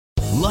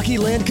Lucky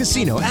Land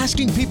Casino,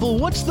 asking people,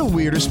 what's the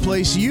weirdest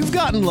place you've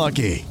gotten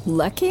lucky?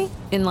 Lucky?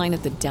 In line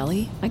at the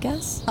deli, I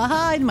guess?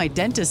 Aha, in my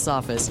dentist's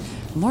office.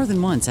 More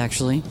than once,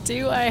 actually.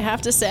 Do I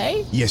have to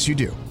say? Yes, you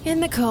do. In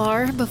the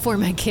car before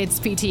my kids'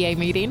 PTA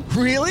meeting.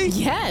 Really?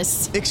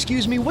 Yes.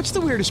 Excuse me, what's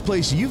the weirdest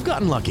place you've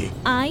gotten lucky?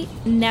 I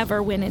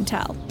never win and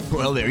tell.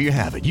 Well, there you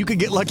have it. You can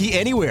get lucky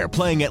anywhere,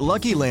 playing at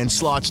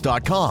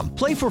LuckyLandSlots.com.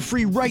 Play for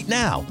free right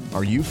now.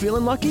 Are you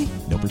feeling lucky?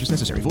 No purchase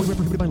necessary. Void where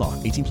prohibited by law.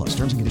 18 plus.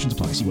 Terms and conditions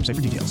apply. See website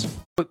for details.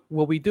 But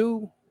what we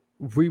do,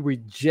 we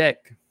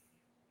reject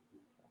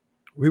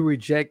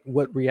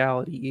what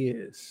reality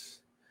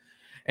is,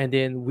 and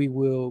then we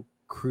will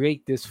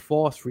create this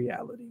false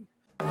reality.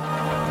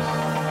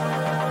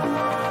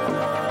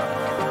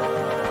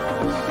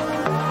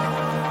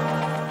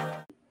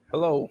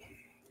 Hello,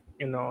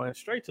 and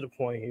straight to the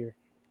point here.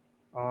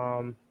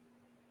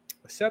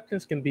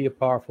 Acceptance can be a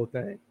powerful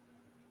thing.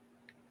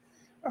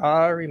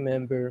 I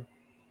remember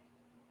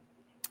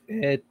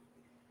at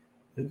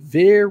the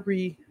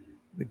very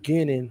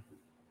beginning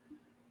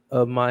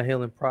of my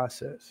healing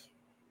process,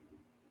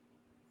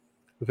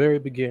 the very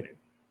beginning,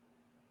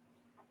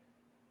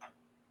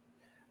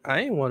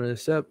 I ain't want to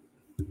accept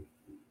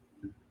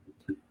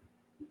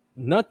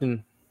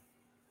nothing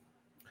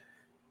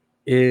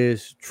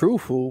is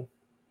truthful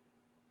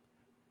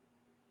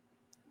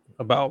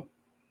about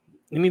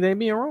anything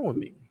being wrong with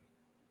me.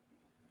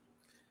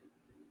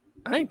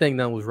 I didn't think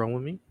nothing was wrong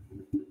with me.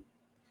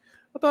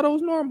 I thought it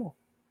was normal.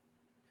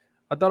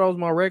 I thought I was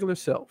my regular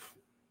self.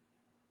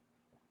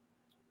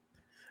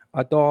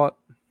 I thought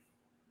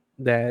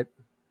that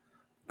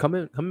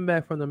coming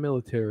back from the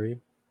military,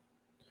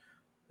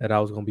 that I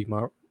was gonna be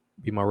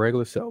my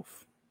regular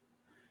self.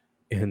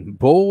 And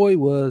boy,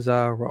 was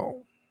I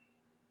wrong.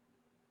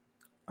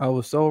 I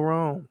was so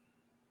wrong.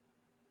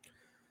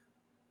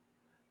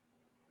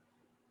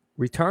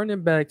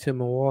 Returning back to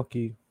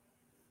Milwaukee,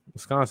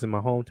 Wisconsin,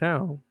 my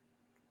hometown,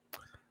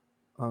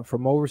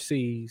 from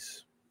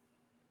overseas,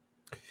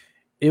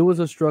 it was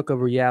a struck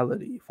of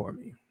reality for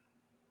me.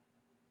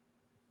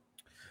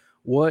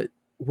 What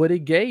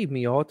it gave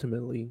me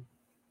ultimately,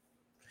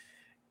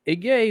 it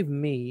gave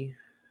me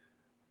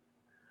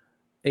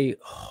a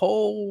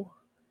whole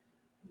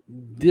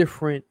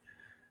different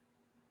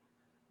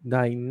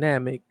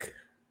dynamic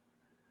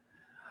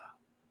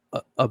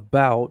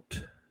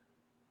about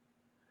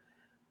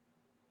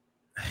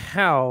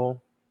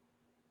how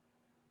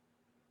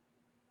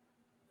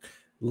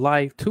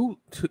life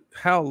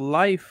how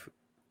life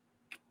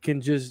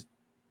can just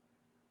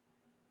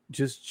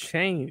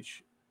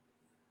change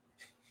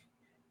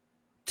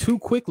too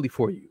quickly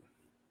for you.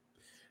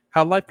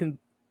 How life can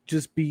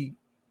just be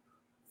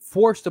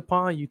forced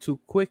upon you too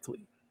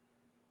quickly.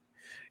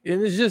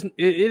 And it's just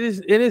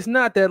it is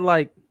not that,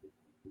 like,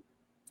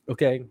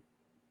 okay,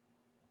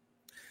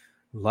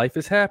 life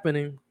is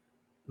happening,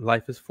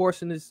 life is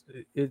forcing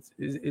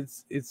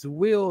its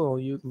will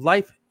on you.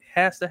 Life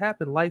has to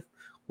happen. Life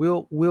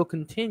will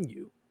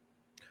continue.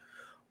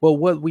 But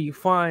what we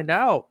find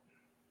out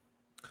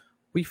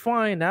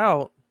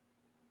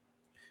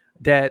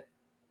that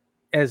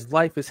as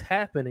life is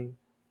happening,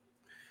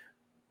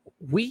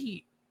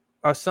 we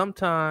are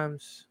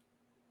sometimes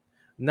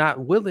not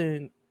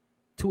willing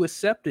to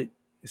accept it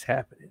is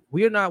happening.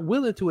 We are not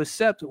willing to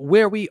accept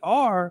where we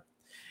are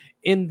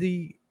in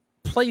the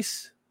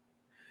place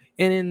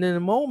and in the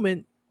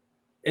moment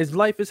as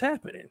life is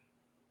happening.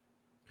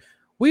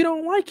 We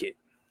don't like it.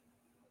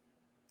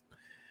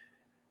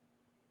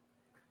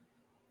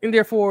 And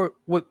therefore,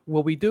 what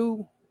we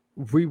do,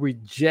 we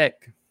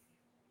reject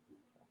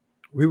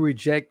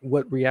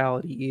what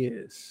reality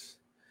is.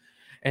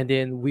 And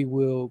then we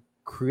will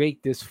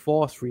create this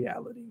false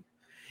reality.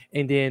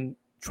 And then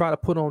try to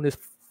put on this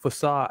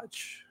facade.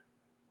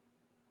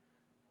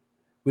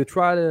 We'll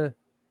try to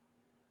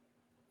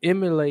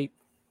emulate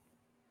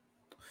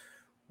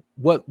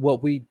what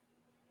we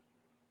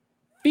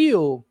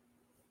feel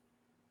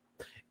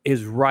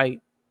is right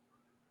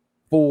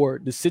for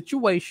the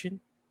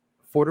situation,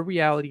 for the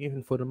reality,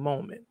 and for the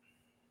moment.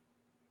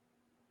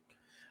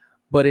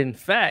 But in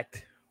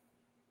fact,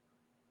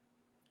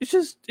 it's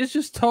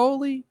just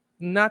totally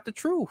not the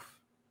truth.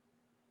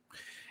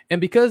 And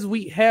because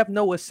we have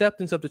no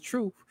acceptance of the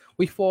truth,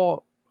 we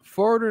fall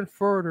further and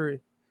further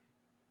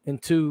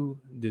into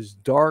this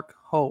dark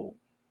hole.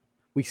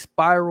 We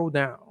spiral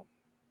down.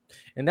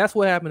 And that's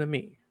what happened to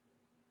me.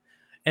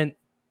 And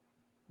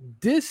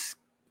this,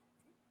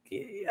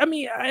 I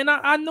mean, and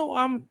I know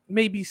I'm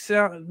maybe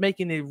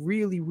making it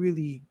really,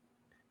 really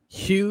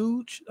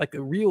huge, like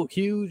a real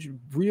huge,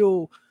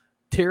 real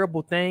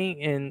terrible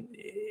thing. And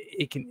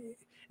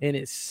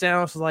it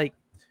sounds like,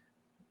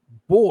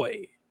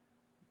 boy,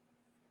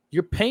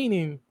 you're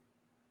painting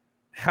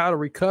how to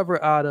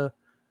recover out of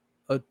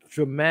a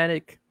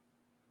dramatic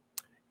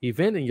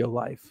event in your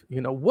life.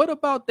 You know, what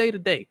about day to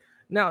day?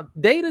 Now,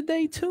 day to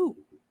day too.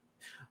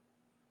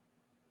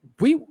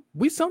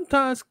 We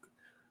sometimes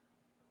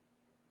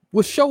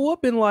will show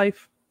up in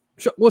life,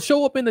 will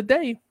show up in the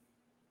day.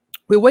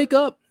 We wake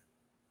up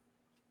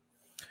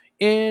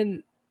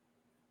and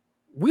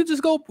we'll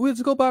just go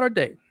about our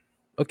day.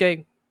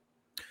 Okay.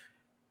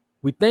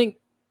 We think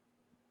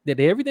that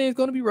everything's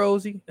gonna be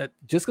rosy,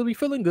 just gonna be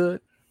feeling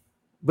good.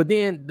 But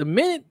then the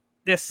minute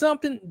that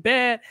something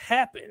bad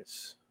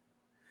happens,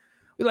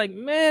 we're like,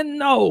 man,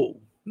 no,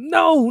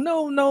 that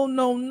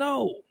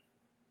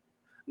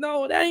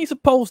ain't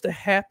supposed to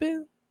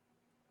happen.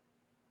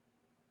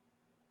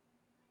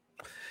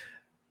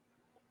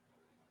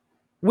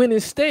 When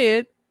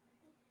instead,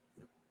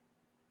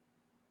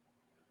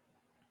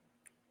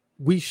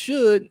 we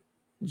should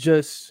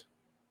just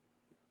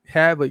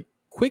have a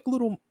quick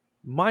little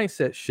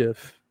mindset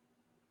shift.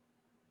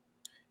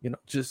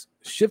 Just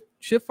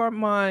shift our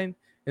mind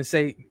and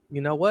say,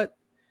 you know what?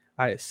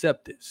 I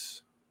accept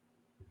this.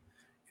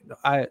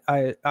 I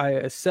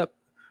accept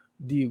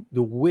the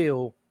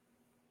will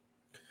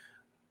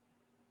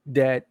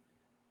that,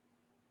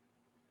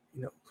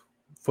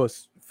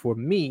 for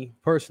me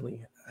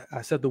personally, I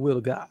accept the will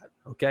of God.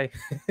 Okay.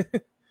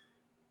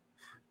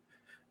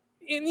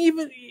 And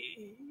even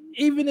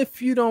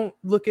if you don't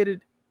look at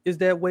it as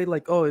that way,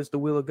 like, oh, it's the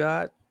will of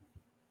God,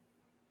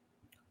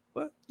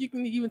 but you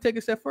can even take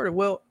a step further.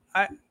 Well,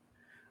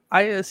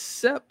 I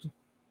accept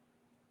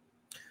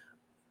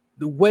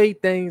the way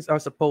things are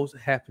supposed to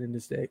happen in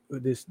this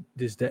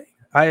day.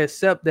 I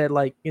accept that,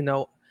 like,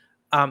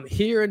 I'm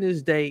here in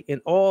this day,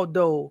 and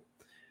although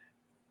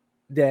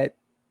that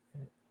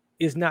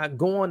is not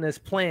going as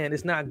planned,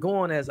 it's not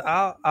going as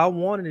I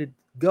wanted it to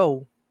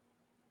go,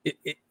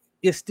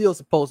 it's still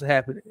supposed to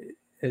happen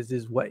as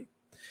this way.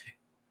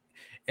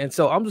 And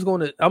so I'm just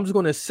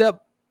gonna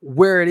accept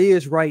where it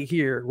is right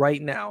here,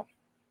 right now,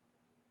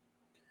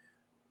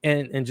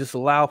 and just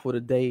allow for the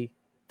day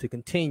to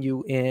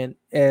continue. And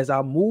as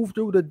I move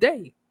through the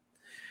day,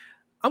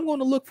 I'm going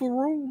to look for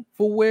room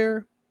for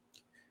where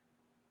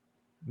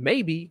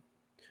maybe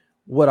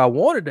what I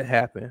wanted to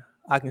happen,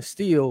 I can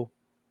still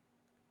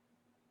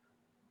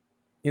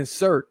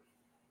insert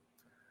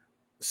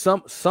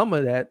some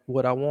of that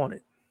what I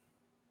wanted.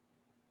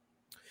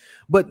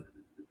 But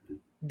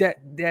that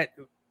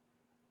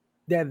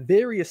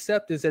very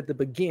acceptance at the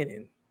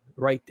beginning,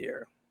 right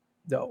there,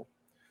 though,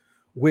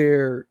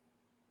 where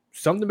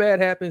something bad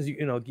happens,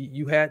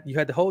 you had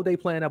the whole day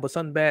planned out, but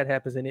something bad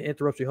happens and it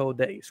interrupts your whole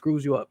day,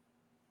 screws you up.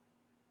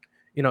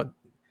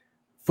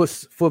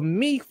 For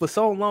me, for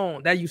so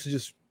long, that used to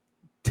just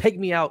take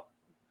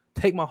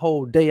my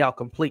whole day out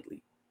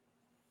completely.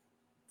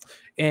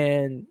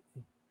 And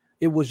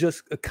it was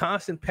just a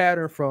constant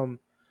pattern from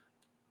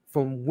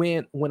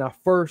when I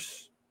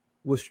first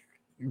was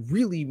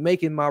really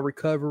making my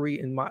recovery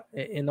and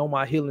on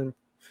my healing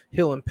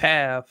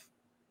path,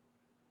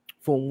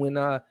 from when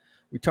I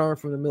returned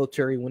from the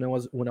military, when I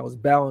was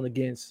battling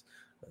against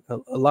a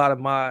lot of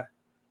my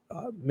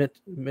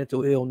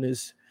mental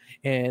illness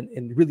and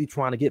really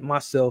trying to get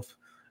myself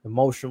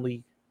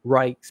emotionally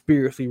right,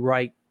 spiritually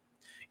right,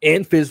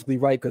 and physically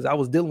right, because I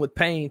was dealing with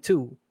pain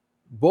too.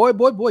 Boy,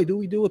 do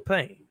we deal with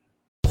pain.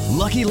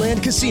 Lucky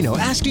Land Casino,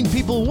 asking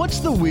people, what's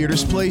the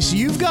weirdest place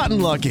you've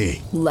gotten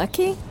lucky?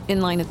 Lucky?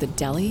 In line at the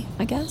deli,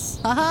 I guess?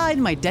 Aha,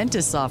 in my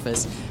dentist's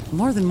office.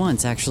 More than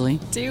once,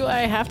 actually. Do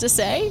I have to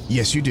say?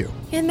 Yes, you do.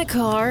 In the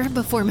car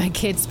before my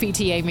kids'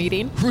 PTA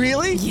meeting.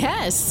 Really?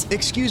 Yes.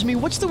 Excuse me,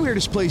 what's the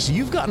weirdest place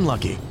you've gotten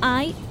lucky?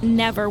 I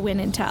never win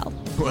and tell.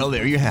 Well,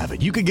 there you have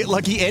it. You can get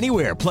lucky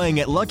anywhere, playing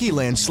at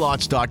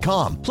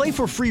LuckyLandSlots.com. Play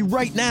for free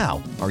right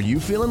now. Are you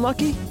feeling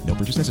lucky? No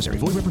purchase necessary.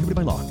 Void where prohibited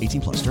by law.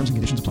 18 plus. Terms and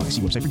conditions apply.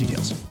 See website for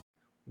details.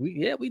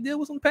 We deal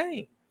with some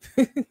pain.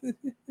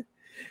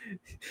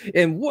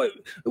 And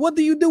what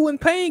do you do when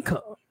pain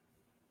comes?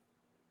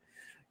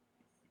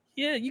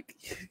 Yeah, you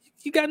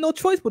got no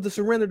choice but to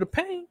surrender the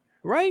pain,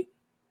 right?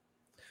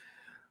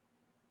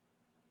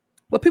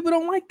 But people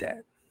don't like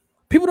that.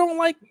 People don't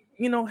like,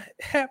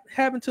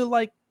 having to,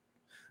 like,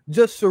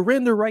 just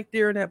surrender right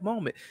there in that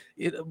moment.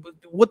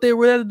 What they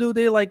rather do,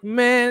 they're like,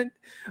 man,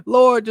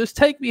 Lord, just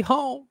take me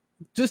home.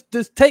 Just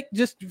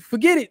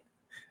forget it.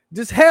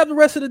 Just have the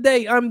rest of the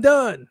day. I'm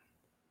done.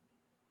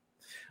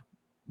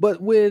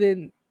 But when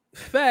in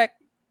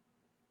fact,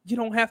 you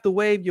don't have to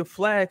wave your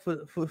flag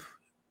for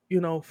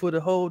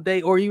the whole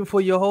day, or even for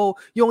you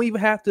don't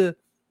even have to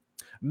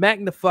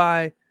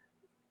magnify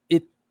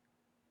it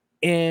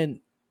and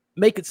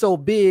make it so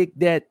big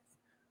that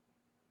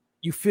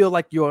you feel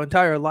like your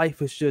entire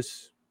life is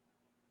just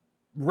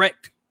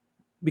wrecked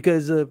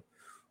because of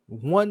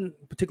one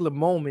particular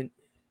moment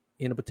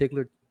in a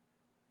particular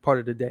part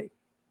of the day.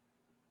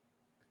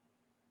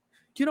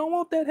 You don't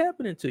want that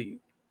happening to you.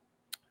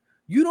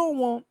 You don't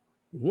want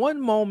one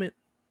moment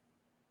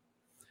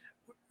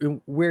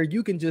where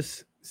you can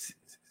just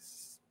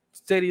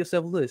say to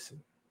yourself, listen,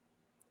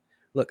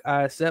 look,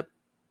 I accept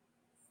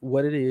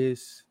what it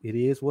is. It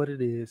is what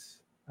it is.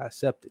 I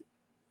accept it.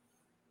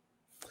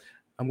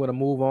 I'm going to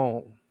move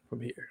on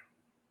from here.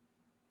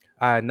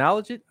 I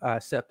acknowledge it. I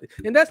accept it.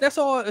 And that's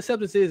all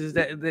acceptance is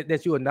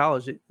that you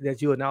acknowledge it,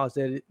 that you acknowledge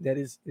that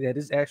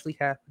is actually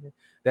happening,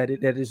 that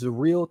is a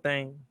real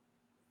thing,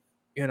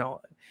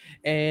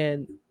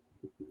 and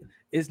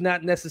it's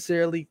not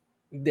necessarily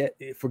that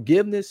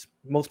forgiveness,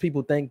 most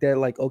people think that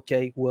like,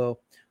 okay, well,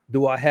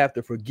 do I have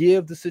to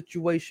forgive the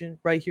situation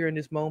right here in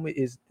this moment?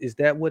 Is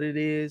that what it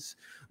is?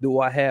 Do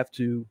I have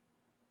to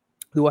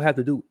do I have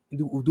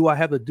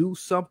to do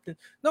something?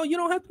 No, you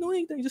don't have to do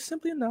anything. Just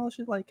simply acknowledge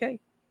it like, hey,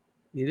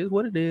 it is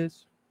what it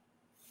is.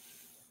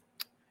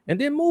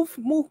 And then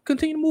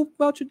continue to move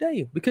about your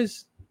day.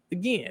 Because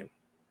again,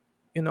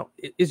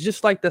 it's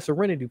just like that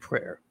serenity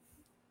prayer.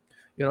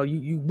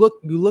 You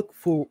look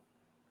for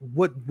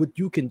what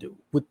you can do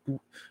with,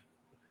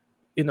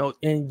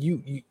 and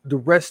you the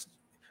rest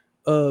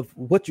of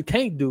what you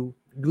can't do,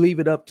 leave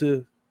it up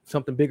to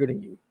something bigger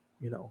than you.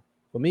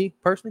 For me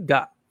personally,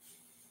 God.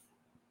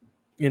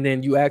 And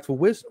then you ask for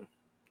wisdom,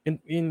 and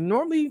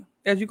normally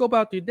as you go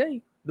about your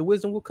day, the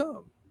wisdom will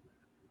come.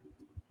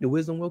 The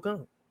wisdom will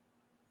come.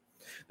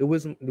 The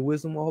wisdom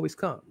will always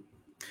come.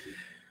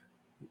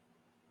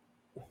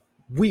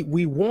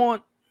 We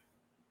want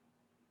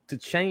to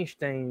change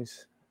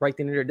things right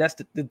then and there. That's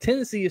the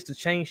tendency is to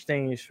change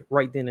things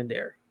right then and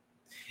there.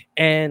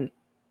 And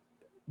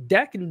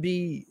that can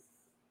be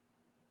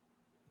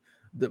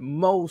the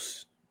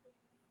most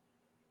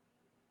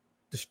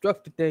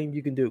destructive thing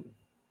you can do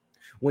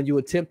when you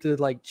attempt to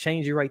like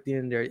change it right then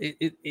and there.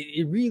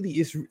 It really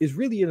is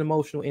really an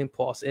emotional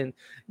impulse. And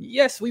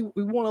yes, we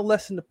want to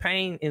lessen the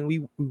pain, and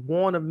we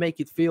want to make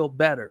it feel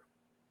better.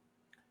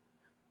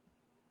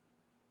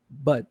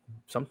 But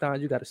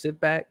sometimes you got to sit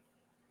back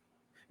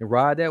and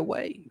ride that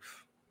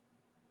wave.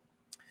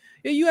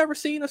 Yeah, you ever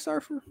seen a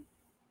surfer?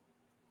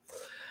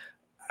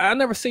 I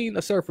never seen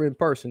a surfer in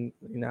person,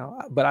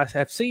 but I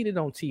have seen it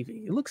on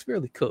TV. It looks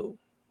really cool.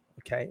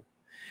 Okay.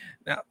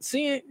 Now,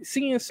 seeing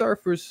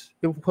surfers,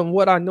 from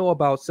what I know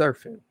about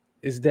surfing,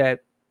 is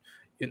that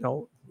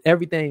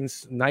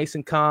everything's nice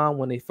and calm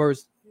when they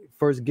first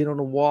get on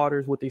the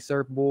waters with their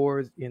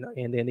surfboards,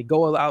 and then they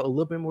go out a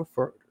little bit more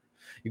further.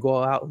 You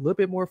go out a little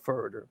bit more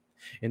further,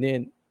 and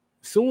then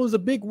as soon as a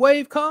big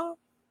wave comes,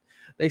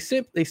 they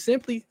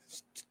simply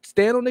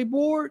stand on their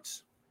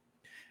boards.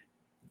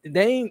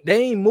 They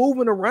ain't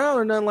moving around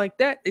or nothing like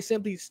that. They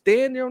simply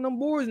stand there on them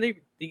boards, and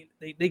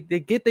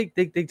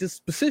they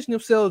just position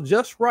themselves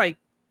just right,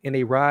 and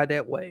they ride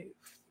that wave.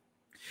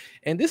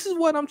 And this is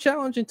what I'm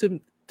challenging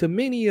to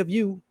many of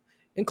you,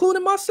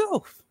 including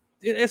myself,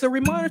 as a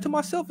reminder to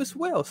myself as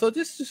well. So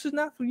this is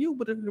not for you,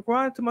 but a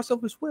reminder to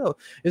myself as well,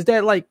 is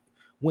that like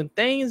when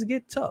things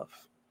get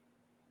tough,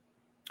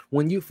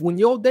 when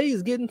your day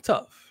is getting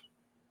tough,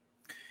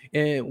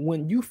 and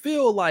when you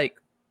feel like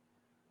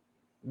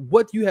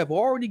what you have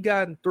already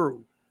gotten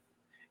through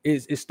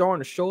is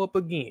starting to show up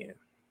again,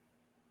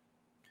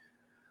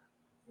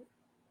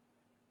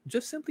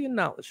 just simply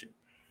acknowledge it.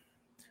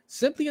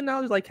 Simply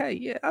acknowledge, like, hey,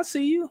 yeah, I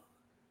see you.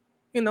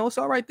 It's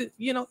all right that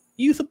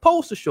you're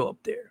supposed to show up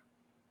there.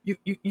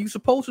 You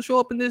supposed to show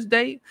up in this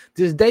day.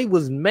 This day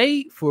was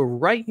made for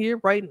right here,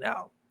 right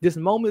now. This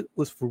moment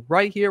was for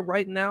right here,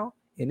 right now,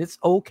 and it's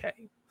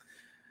okay.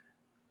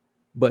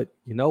 But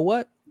you know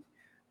what?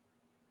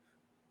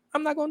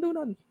 I'm not gonna do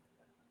nothing.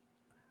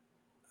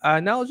 I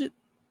acknowledge it.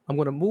 I'm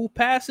gonna move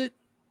past it.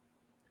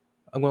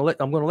 I'm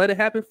gonna let it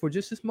happen for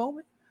just this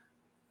moment.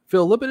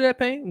 Feel a little bit of that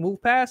pain,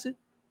 move past it,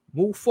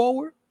 move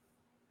forward.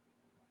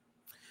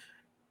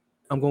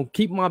 I'm gonna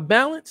keep my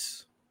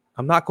balance.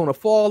 I'm not gonna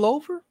fall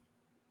over,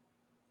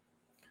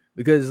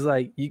 because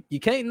like you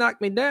can't knock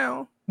me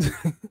down.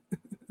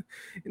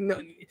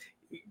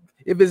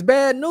 If it's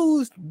bad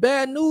news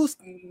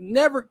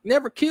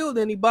never killed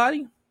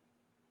anybody.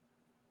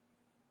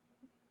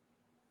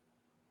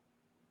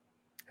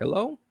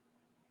 Hello?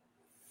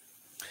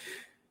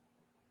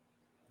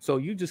 So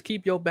you just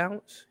keep your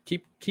balance,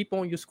 keep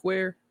on your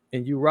square,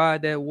 and you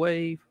ride that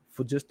wave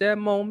for just that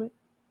moment.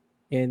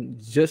 And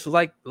just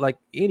like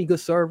any good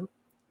server,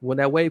 when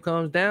that wave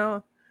comes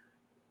down,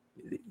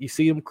 you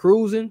see them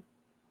cruising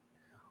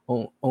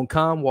on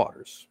calm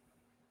waters.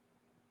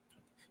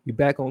 You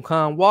back on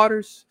calm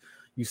waters.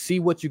 You see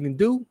what you can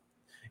do.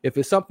 If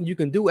it's something you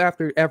can do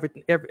after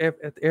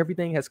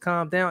everything has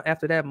calmed down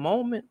after that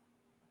moment,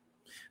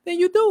 then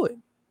you do it.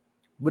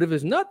 But if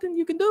it's nothing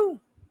you can do,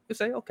 you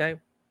say, okay,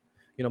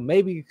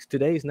 maybe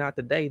today's not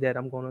the day that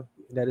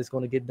it's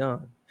gonna get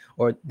done,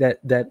 or that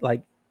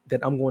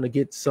I'm going to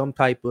get some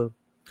type of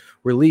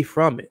relief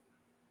from it.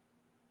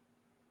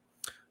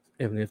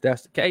 And if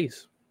that's the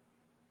case,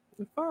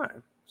 then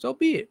fine, so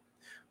be it.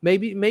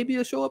 Maybe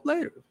it'll show up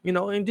later,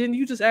 and then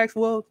you just ask,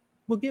 well,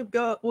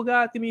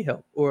 God give me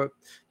help, or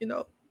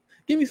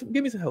give me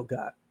some help,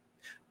 God.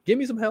 Give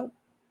me some help.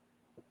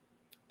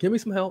 Give me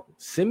some help.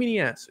 Send me the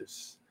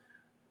answers.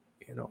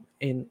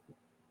 And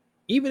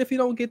even if you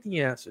don't get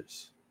the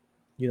answers,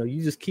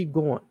 you just keep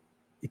going.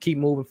 You keep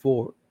moving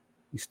forward.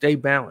 You stay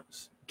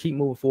balanced. Keep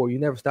moving forward. You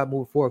never stop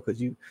moving forward,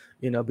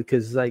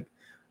 because like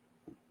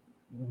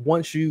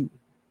once you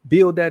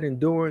build that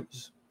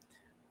endurance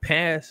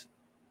past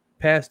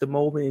the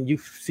moment, and you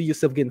see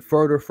yourself getting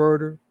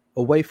further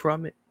away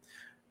from it,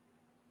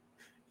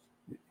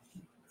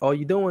 all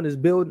you're doing is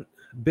building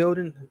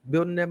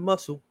that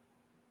muscle.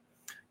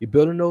 You're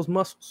building those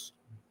muscles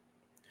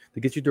to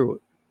get you through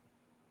it.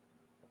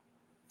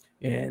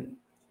 and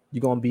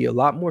you're gonna be a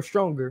lot more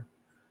stronger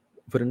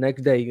for the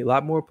next day, a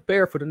lot more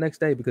prepared for the next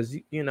day, because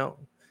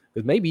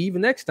because maybe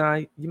even next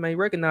time you may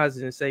recognize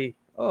it and say,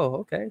 "Oh,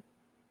 okay,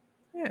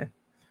 yeah,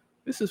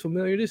 this is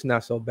familiar. This is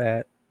not so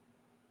bad.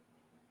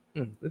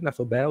 It's not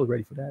so bad. I was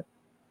ready for that."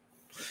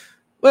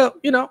 Well,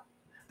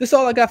 this is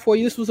all I got for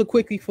you. This was a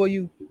quickie for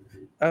you.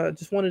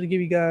 Just wanted to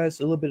give you guys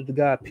a little bit of the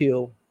God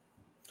peel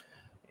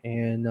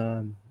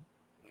and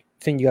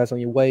send you guys on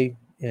your way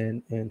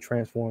and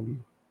transform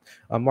you.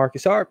 I'm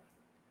Marcus Hart.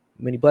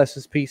 Many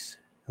blessings, peace,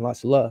 and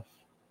lots of love.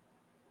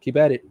 Keep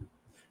at it.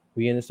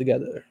 We in this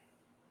together.